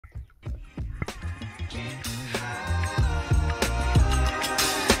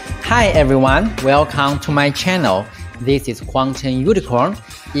Hi everyone, welcome to my channel. This is Quantum Unicorn.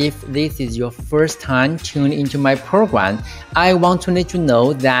 If this is your first time tuning into my program, I want to let you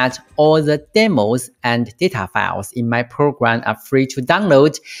know that all the demos and data files in my program are free to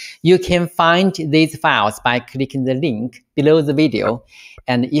download. You can find these files by clicking the link below the video.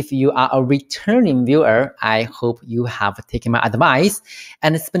 And if you are a returning viewer, I hope you have taken my advice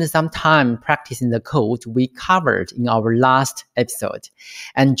and spent some time practicing the code we covered in our last episode.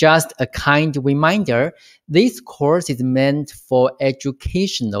 And just a kind reminder, this course is meant for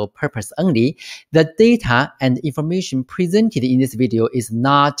educational purpose only. The data and information presented in this video is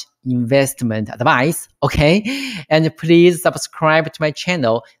not investment advice, okay? And please subscribe to my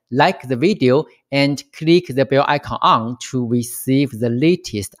channel, like the video, and click the bell icon on to receive the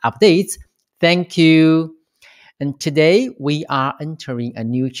latest updates. Thank you. And today we are entering a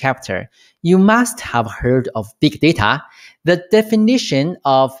new chapter. You must have heard of big data. The definition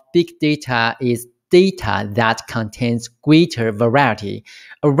of big data is data that contains greater variety,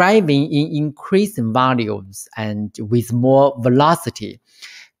 arriving in increasing volumes and with more velocity.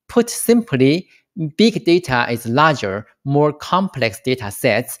 Put simply, big data is larger, more complex data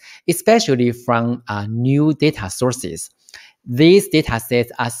sets, especially from new data sources. These data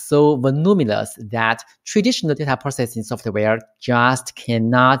sets are so voluminous that traditional data processing software just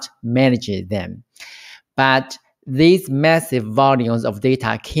cannot manage them. But these massive volumes of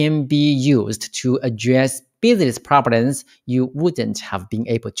data can be used to address business problems you wouldn't have been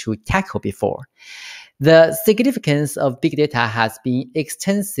able to tackle before. The significance of big data has been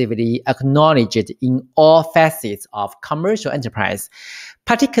extensively acknowledged in all facets of commercial enterprise,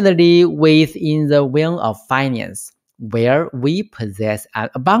 particularly within the realm of finance, where we possess an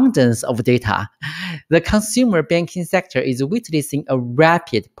abundance of data. The consumer banking sector is witnessing a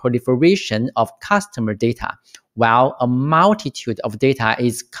rapid proliferation of customer data, while a multitude of data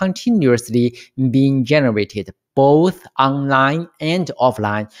is continuously being generated both online and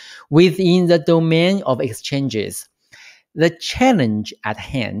offline within the domain of exchanges. The challenge at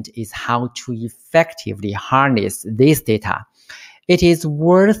hand is how to effectively harness this data. It is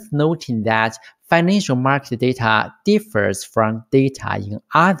worth noting that financial market data differs from data in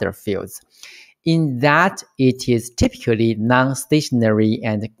other fields, in that it is typically non-stationary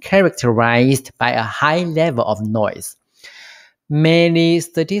and characterized by a high level of noise. Many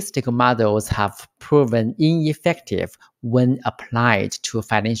statistical models have proven ineffective when applied to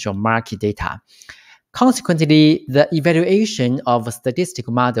financial market data. Consequently, the evaluation of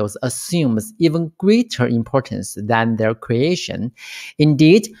statistical models assumes even greater importance than their creation.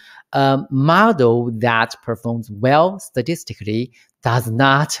 Indeed, a model that performs well statistically does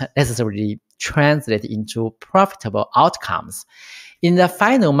not necessarily translate into profitable outcomes. In the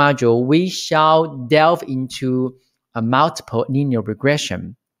final module, we shall delve into a multiple linear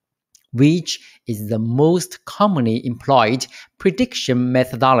regression, which is the most commonly employed prediction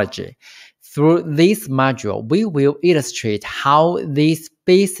methodology. Through this module, we will illustrate how this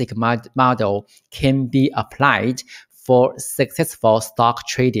basic model can be applied for successful stock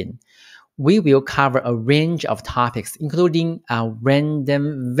trading. We will cover a range of topics, including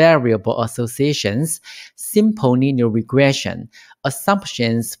random variable associations, simple linear regression,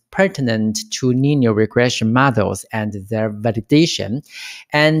 assumptions pertinent to linear regression models and their validation,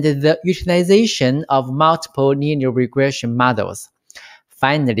 and the utilization of multiple linear regression models.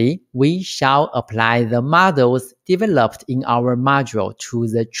 Finally, we shall apply the models developed in our module to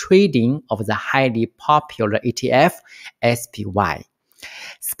the trading of the highly popular ETF SPY.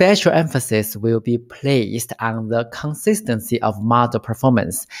 Special emphasis will be placed on the consistency of model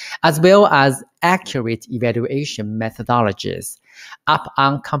performance, as well as accurate evaluation methodologies.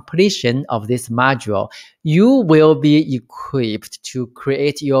 Upon completion of this module, you will be equipped to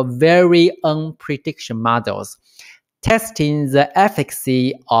create your very own prediction models. Testing the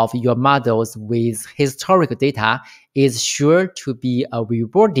efficacy of your models with historical data is sure to be a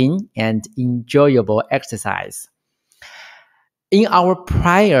rewarding and enjoyable exercise. In our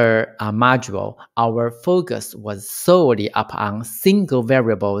prior module, our focus was solely upon single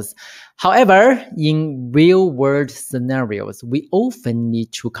variables. However, in real-world scenarios, we often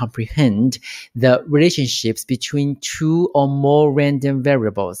need to comprehend the relationships between two or more random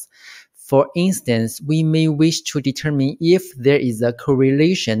variables. For instance, we may wish to determine if there is a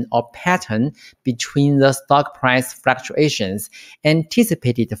correlation or pattern between the stock price fluctuations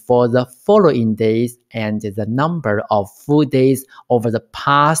anticipated for the following days and the number of full days over the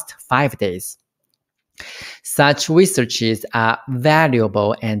past 5 days. Such researches are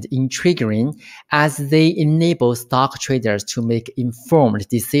valuable and intriguing as they enable stock traders to make informed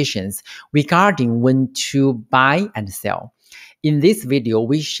decisions regarding when to buy and sell. In this video,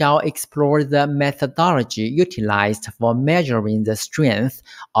 we shall explore the methodology utilized for measuring the strength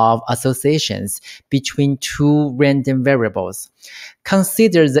of associations between two random variables.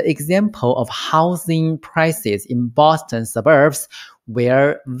 Consider the example of housing prices in Boston suburbs,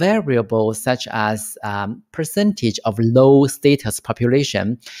 where variables such as percentage of low-status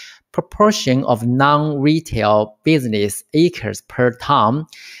population, proportion of non-retail business acres per town,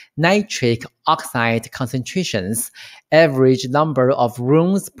 nitric oxide concentrations, average number of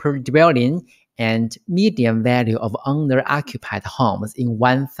rooms per dwelling, and median value of owner-occupied homes in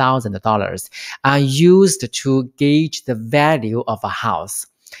 $1,000 are used to gauge the value of a house.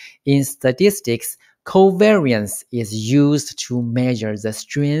 In statistics, covariance is used to measure the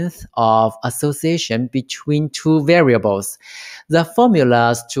strength of association between two variables. The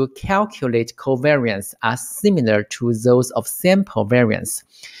formulas to calculate covariance are similar to those of sample variance,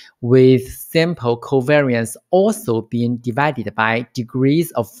 with sample covariance also being divided by degrees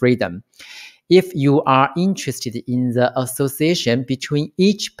of freedom. If you are interested in the association between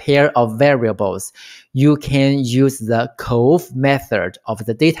each pair of variables, you can use the cov method of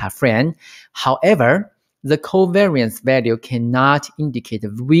the data frame. However, the covariance value cannot indicate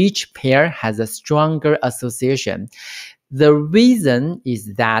which pair has a stronger association. The reason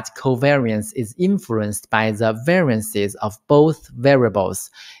is that covariance is influenced by the variances of both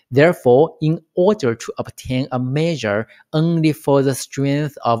variables. Therefore, in order to obtain a measure only for the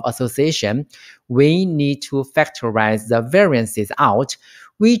strength of association, we need to factorize the variances out,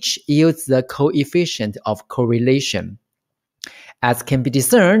 which yields the coefficient of correlation. As can be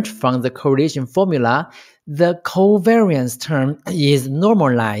discerned from the correlation formula, the covariance term is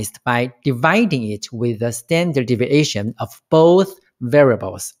normalized by dividing it with the standard deviation of both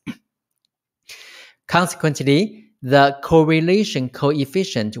variables. Consequently, the correlation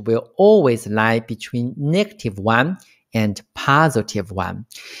coefficient will always lie between -1 and +1,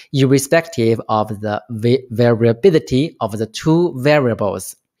 irrespective of the variability of the two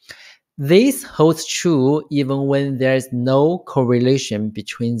variables. This holds true even when there is no correlation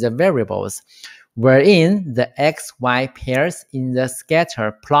between the variables, wherein the x-y pairs in the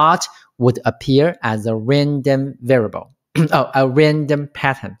scatter plot would appear as a random variable, a random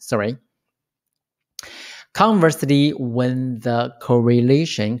pattern, Conversely, when the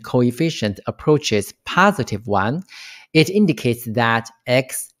correlation coefficient approaches +1, it indicates that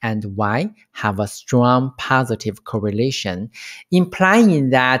x and y have a strong positive correlation,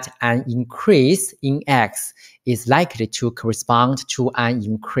 implying that an increase in x is likely to correspond to an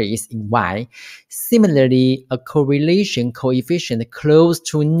increase in y. Similarly, a correlation coefficient close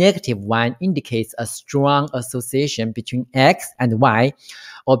to -1 indicates a strong association between x and y,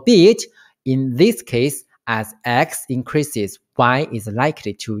 albeit in this case, as x increases, y is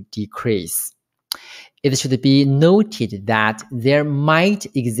likely to decrease. It should be noted that there might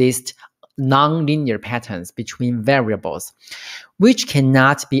exist nonlinear patterns between variables, which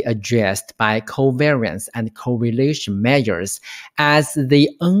cannot be addressed by covariance and correlation measures, as they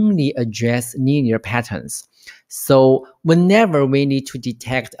only address linear patterns. So whenever we need to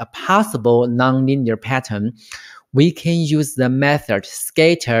detect a possible nonlinear pattern, we can use the method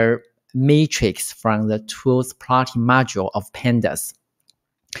scatter matrix from the tools plotting module of pandas.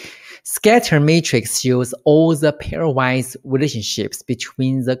 Scatter matrix shows all the pairwise relationships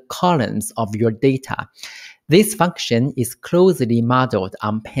between the columns of your data. This function is closely modeled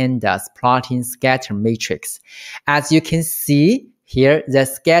on pandas plotting scatter matrix. As you can see here, the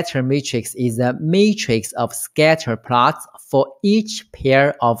scatter matrix is a matrix of scatter plots for each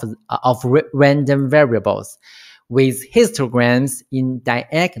pair of random variables, with histograms in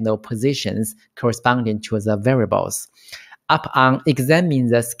diagonal positions corresponding to the variables. Upon examining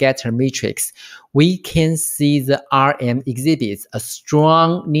the scatter matrix, we can see the RM exhibits a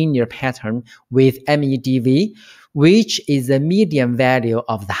strong linear pattern with MEDV, which is the median value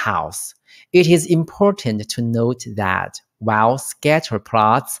of the house. It is important to note that while scatter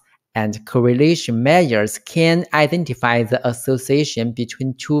plots and correlation measures can identify the association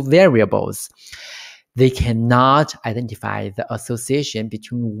between two variables, they cannot identify the association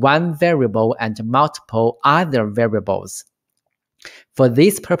between one variable and multiple other variables. For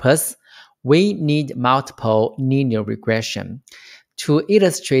this purpose, we need multiple linear regression. To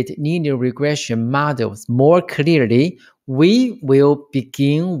illustrate linear regression models more clearly, we will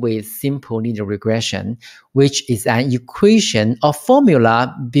begin with simple linear regression, which is an equation or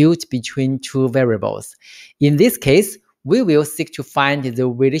formula built between two variables. In this case, we will seek to find the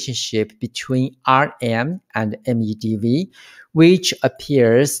relationship between RM and MEDV, which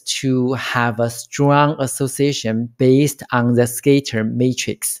appears to have a strong association based on the scatter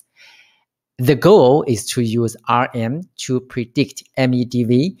matrix. The goal is to use RM to predict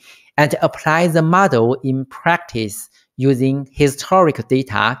MEDV and apply the model in practice using historical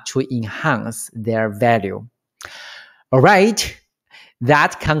data to enhance their value. All right,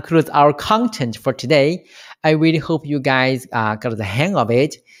 that concludes our content for today. I really hope you guys got the hang of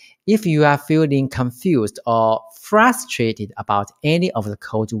it. If you are feeling confused or frustrated about any of the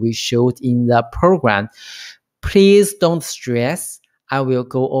code we showed in the program, please don't stress. I will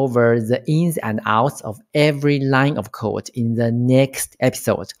go over the ins and outs of every line of code in the next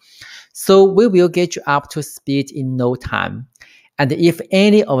episode. So we will get you up to speed in no time. And if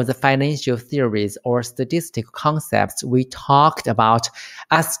any of the financial theories or statistical concepts we talked about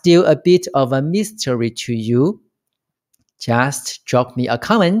are still a bit of a mystery to you, just drop me a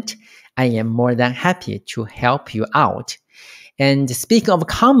comment. I am more than happy to help you out. And speaking of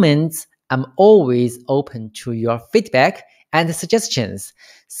comments, I'm always open to your feedback and suggestions.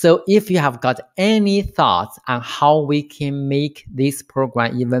 So if you have got any thoughts on how we can make this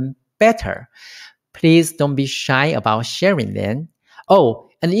program even better, please don't be shy about sharing them. Oh,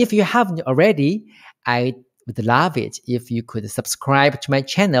 and if you haven't already, I would love it if you could subscribe to my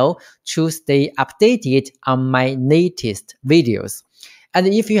channel to stay updated on my latest videos. And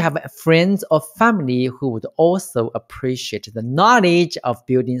if you have friends or family who would also appreciate the knowledge of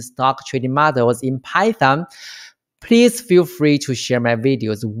building stock trading models in Python, please feel free to share my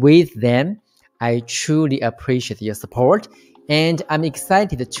videos with them. I truly appreciate your support, and I'm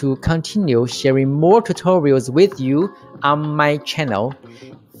excited to continue sharing more tutorials with you on my channel.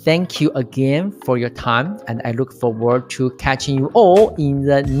 Thank you again for your time, and I look forward to catching you all in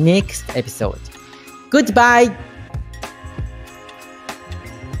the next episode. Goodbye!